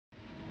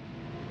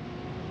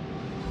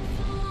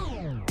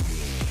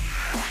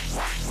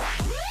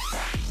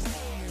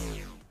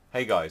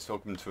Hey guys,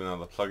 welcome to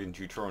another plugin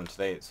tutorial, and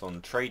today it's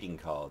on trading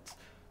cards.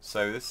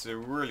 So this is a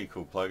really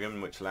cool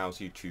plugin which allows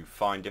you to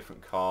find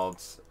different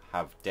cards,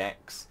 have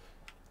decks,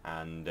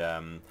 and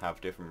have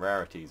different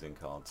rarities in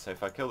cards. So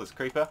if I kill this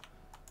creeper,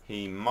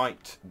 he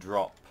might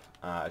drop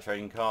a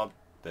trading card.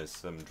 There's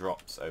some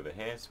drops over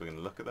here, so we're going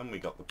to look at them. We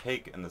got the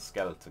pig and the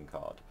skeleton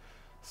card.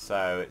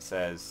 So it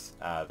says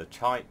the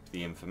type,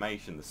 the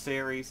information, the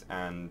series,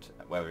 and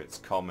whether it's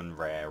common,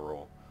 rare,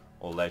 or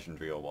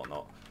legendary or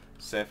whatnot.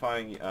 So if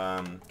I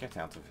get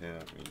out of here,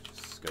 let me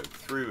just go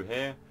through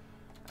here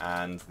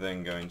and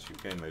then go into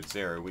game mode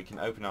 0, we can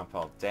open up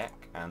our deck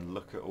and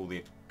look at all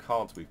the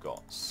cards we've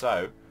got.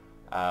 So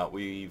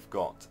we've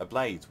got a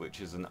Blaze, which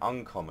is an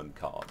uncommon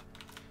card.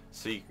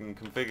 So you can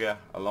configure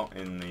a lot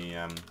in the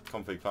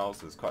config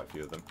files. There's quite a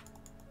few of them.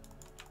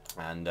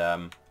 And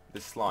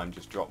this slime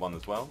just dropped one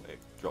as well. It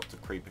dropped a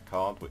creeper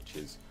card, which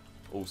is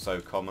also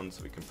common,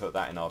 so we can put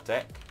that in our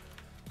deck.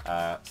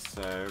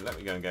 So let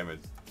me go in game mode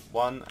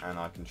 1 and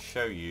I can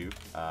show you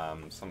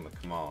some of the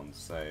commands.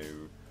 So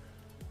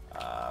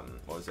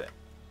what is it?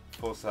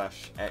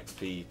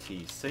 /xptc,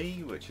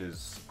 which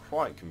is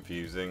quite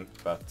confusing,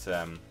 but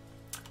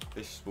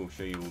this will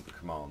show you all the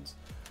commands.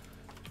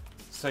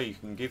 So you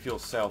can give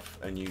yourself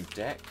a new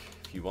deck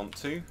if you want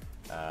to.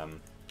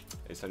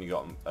 It's only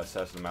got a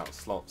certain amount of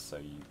slots, so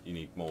you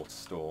need more to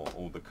store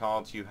all the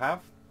cards you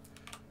have.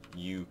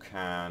 You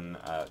can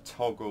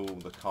toggle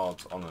the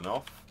cards on and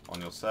off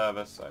on your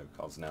server, so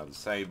cards are now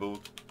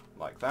disabled,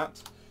 like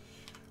that.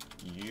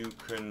 You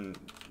can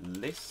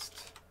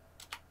list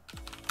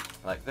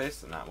like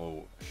this, and that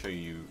will show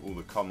you all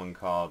the common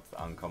cards,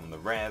 the uncommon, the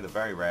rare, the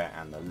very rare,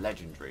 and the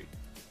legendary.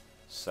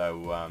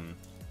 So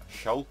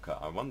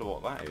shulker, I wonder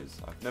what that is.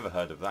 I've never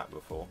heard of that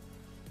before.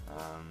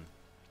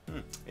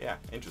 Yeah,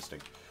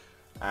 interesting.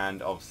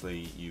 And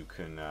obviously you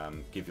can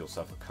give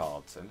yourself a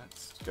card, so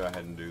let's go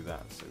ahead and do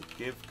that. So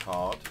give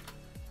card,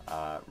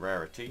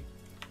 rarity,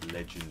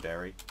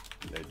 legendary,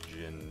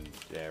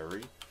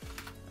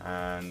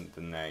 and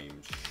the name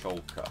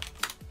shulker.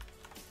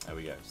 There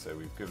we go. So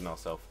we've given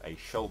ourselves a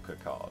shulker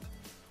card.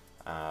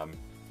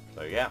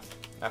 So yeah,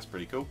 that's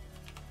pretty cool.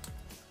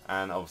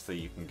 And obviously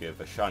you can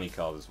give a shiny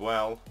card as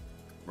well,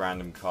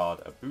 random card,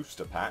 a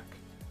booster pack,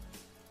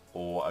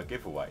 or a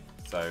giveaway.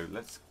 So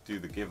let's do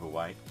the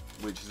giveaway,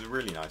 which is a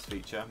really nice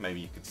feature. Maybe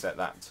you could set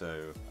that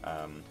to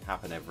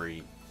happen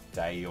every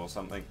day or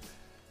something.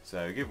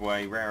 So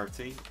giveaway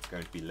rarity, it's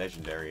going to be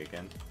legendary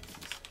again.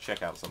 Let's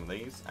check out some of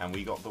these, and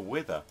we got the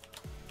wither.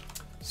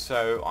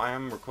 So I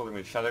am recording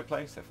with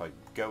Shadowplay, so if I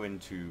go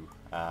into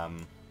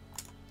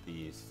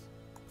the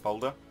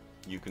folder,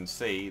 you can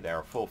see there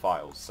are 4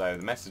 files. So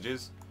the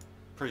messages,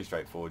 pretty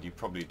straightforward. You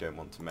probably don't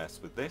want to mess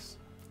with this.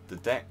 The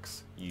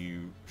decks,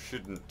 you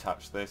shouldn't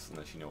touch this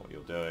unless you know what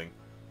you're doing,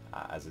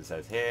 as it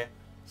says here.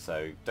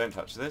 So don't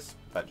touch this,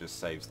 that just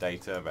saves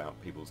data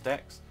about people's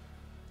decks.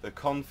 The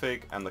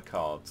config and the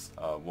cards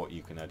are what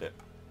you can edit.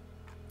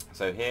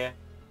 So here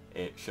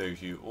it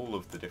shows you all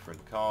of the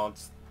different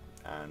cards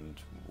and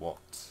what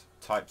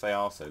type they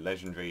are. So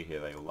legendary, here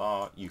they all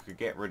are. You could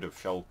get rid of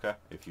shulker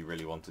if you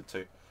really wanted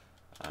to,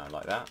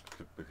 like that,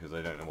 because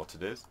I don't know what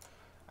it is.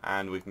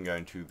 And we can go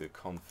into the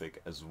config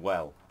as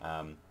well.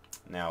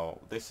 Now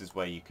this is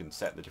where you can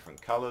set the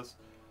different colours.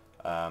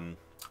 I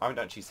would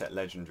actually set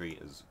legendary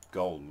as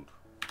gold.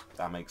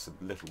 That makes a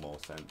little more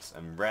sense.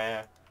 And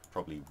rare,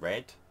 probably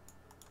red.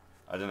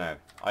 I don't know.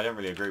 I don't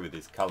really agree with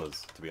these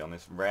colours, to be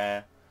honest.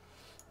 Rare,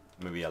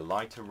 maybe a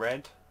lighter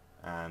red,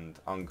 and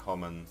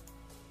uncommon,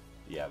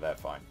 yeah, they're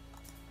fine.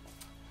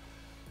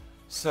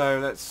 So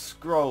let's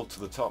scroll to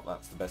the top.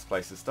 That's the best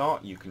place to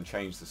start. You can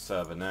change the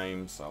server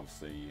names,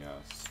 obviously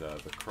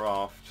server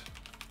craft,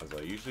 as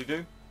I usually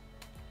do.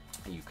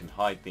 You can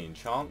hide the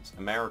enchant.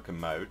 American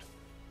mode.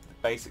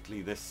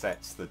 Basically this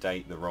sets the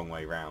date the wrong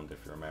way round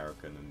if you're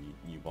American and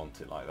you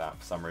want it like that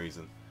for some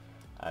reason.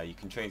 You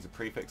can change the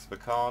prefix of a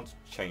card,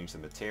 change the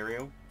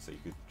material, so you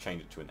could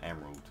change it to an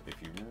emerald if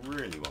you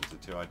really wanted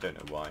to. I don't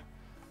know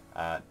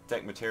why.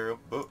 Deck material,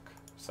 book,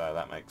 so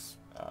that makes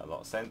a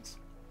lot of sense.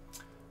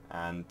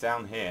 And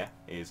down here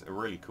is a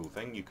really cool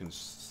thing. You can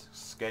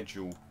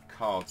schedule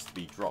cards to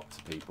be dropped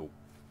to people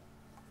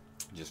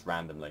just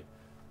randomly.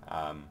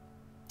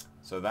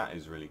 So that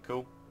is really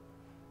cool.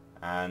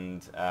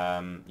 And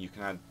you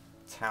can add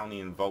Townie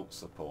and Vault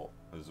support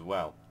as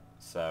well.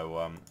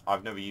 So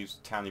I've never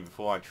used Townie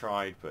before. I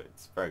tried, but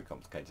it's very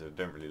complicated. I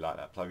don't really like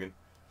that plugin.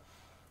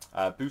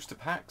 Booster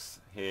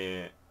packs,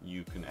 here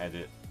you can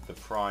edit the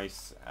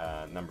price,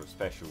 number of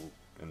special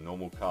and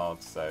normal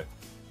cards, so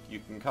you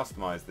can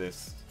customize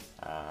this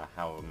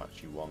however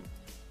much you want.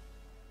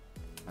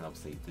 And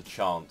obviously the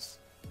chance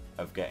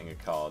of getting a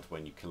card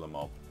when you kill a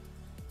mob.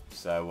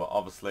 So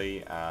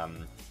obviously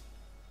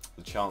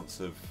the chance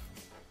of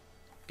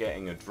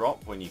getting a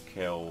drop when you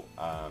kill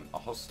a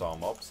hostile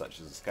mob, such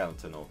as a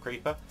skeleton or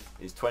creeper,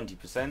 is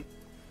 20%.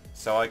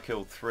 So I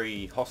killed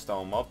 3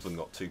 hostile mobs and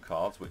got 2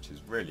 cards, which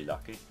is really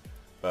lucky.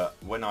 But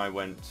when I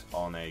went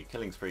on a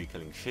killing spree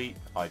killing sheep,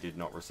 I did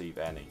not receive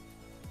any.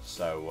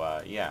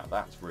 So yeah,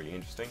 that's really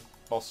interesting.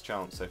 boss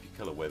chance, so if you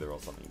kill a wither or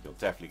something, you're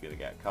definitely going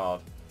to get a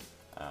card,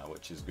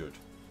 which is good.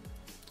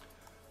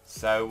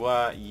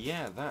 So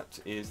yeah, that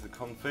is the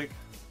config.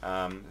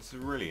 This is a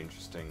really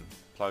interesting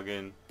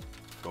plugin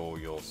for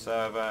your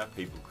server.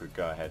 People could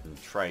go ahead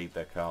and trade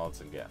their cards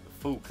and get the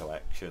full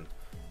collection.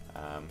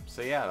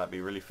 So yeah, that'd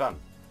be really fun.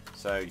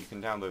 So you can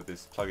download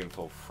this plugin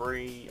for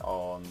free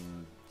on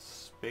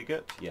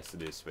Spigot. Yes,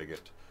 it is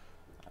Spigot.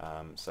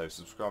 So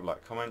subscribe,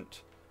 like,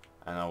 comment,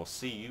 and I will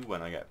see you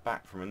when I get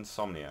back from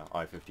Insomnia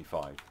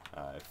I-55,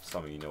 if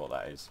some of you know what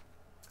that is.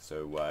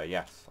 So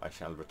yes, I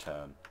shall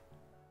return.